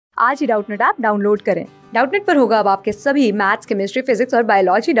आज ही Doubtnut app download करें। डाउटनट पर होगा अब आपके सभी मैथ्स, केमिस्ट्री, फिजिक्स और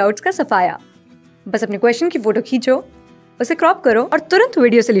बायोलॉजी डाउट्स का सफाया। बस अपने क्वेश्चन की फोटो खींचो, उसे क्रॉप करो और तुरंत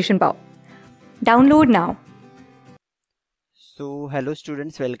वीडियो सोल्यूशन पाओ। Download now. So hello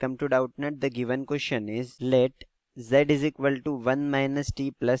students, welcome to Doubtnut. The given question is let z is equal to 1 minus t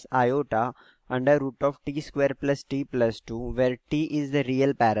plus iota under root of t square plus t plus 2 where t is the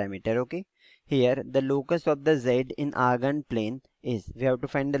real parameter. Okay, here the locus of the z in argand plane is, we have to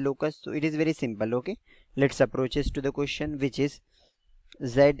find the locus, so it is very simple. Okay, let's approach us to the question, which is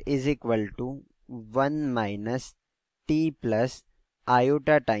z is equal to 1 minus t plus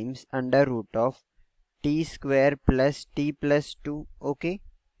iota times under root of t square plus t plus 2. Okay,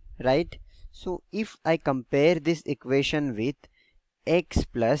 right? So if I compare this equation with x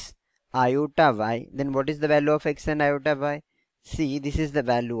plus iota y, then what is the value of x and iota y? See, this is the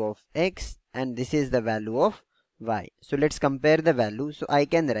value of x and this is the value of y. So let's compare the value. So I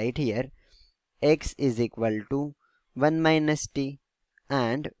can write here x is equal to 1 minus t,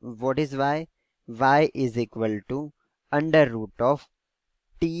 and what is y? Y is equal to under root of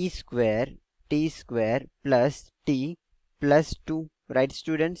t square plus t plus 2, right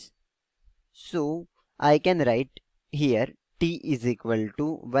students? So I can write here t is equal to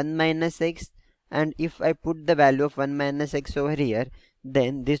 1 minus x, and if I put the value of 1 minus x over here,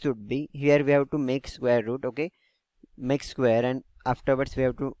 then this would be, here we have to make square root. Okay, make square, and afterwards we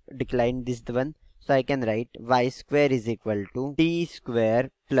have to decline this one. So I can write y square is equal to t square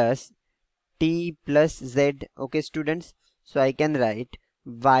plus t plus z. Okay students, so I can write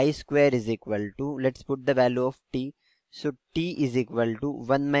y square is equal to, let's put the value of t, so t is equal to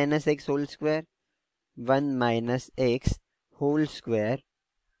 1 minus x whole square, 1 minus x whole square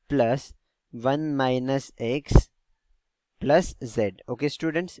plus 1 minus x plus z. Okay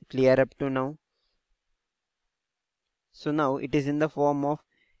students, clear up to now? So now it is in the form of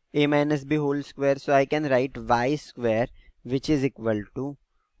a minus b whole square, so I can write y square, which is equal to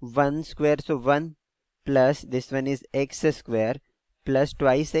 1 square, so 1 plus this one is x square plus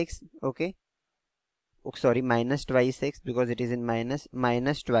twice x. Okay, oh, sorry, minus twice x, because it is in minus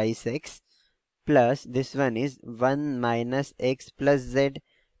twice x, plus this one is 1 minus x plus z.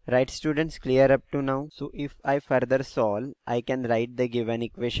 Right students, clear up to now? So if I further solve, I can write the given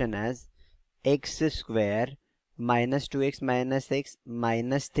equation as x square minus 2x minus x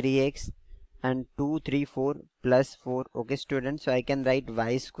minus 3x and 2 3 4 plus 4. Okay students, so I can write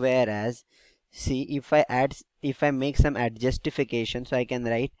y square as, see, if I make some adjustification, so I can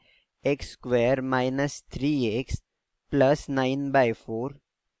write x square minus 3x plus 9 by 4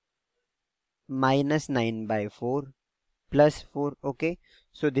 minus 9 by 4 plus 4. Okay,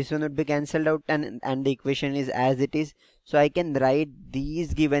 so this one would be cancelled out, and the equation is as it is. So I can write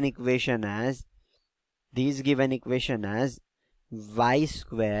these given equation as y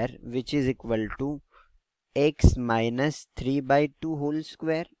square, which is equal to x minus 3 by 2 whole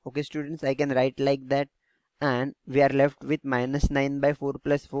square. Okay students, I can write like that, and we are left with minus 9 by 4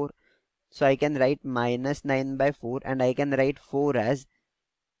 plus 4, so I can write minus 9 by 4, and I can write 4 as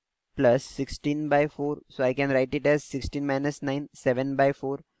plus 16 by 4, so I can write it as 16 minus 9, 7 by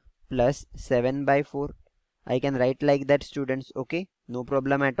 4 plus 7 by 4. I can write like that students. Okay, no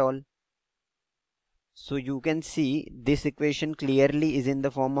problem at all. So you can see this equation clearly is in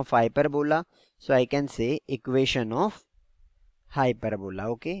the form of hyperbola, so I can say equation of hyperbola.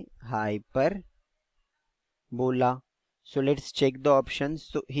 Okay, hyperbola. So let's check the options.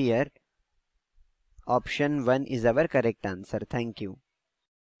 So here option 1 is our correct answer. Thank you.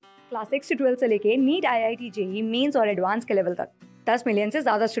 Class 6 से 12 से लेके NEET, IIT JEE mains और advance के level तक 10 million से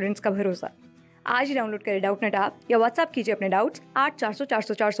ज्यादा students का भरोसा। आज ही डाउनलोड करें डाउटनट ऐप या व्हाट्सएप कीजिए अपने डाउट्स 8400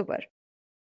 400 400 पर।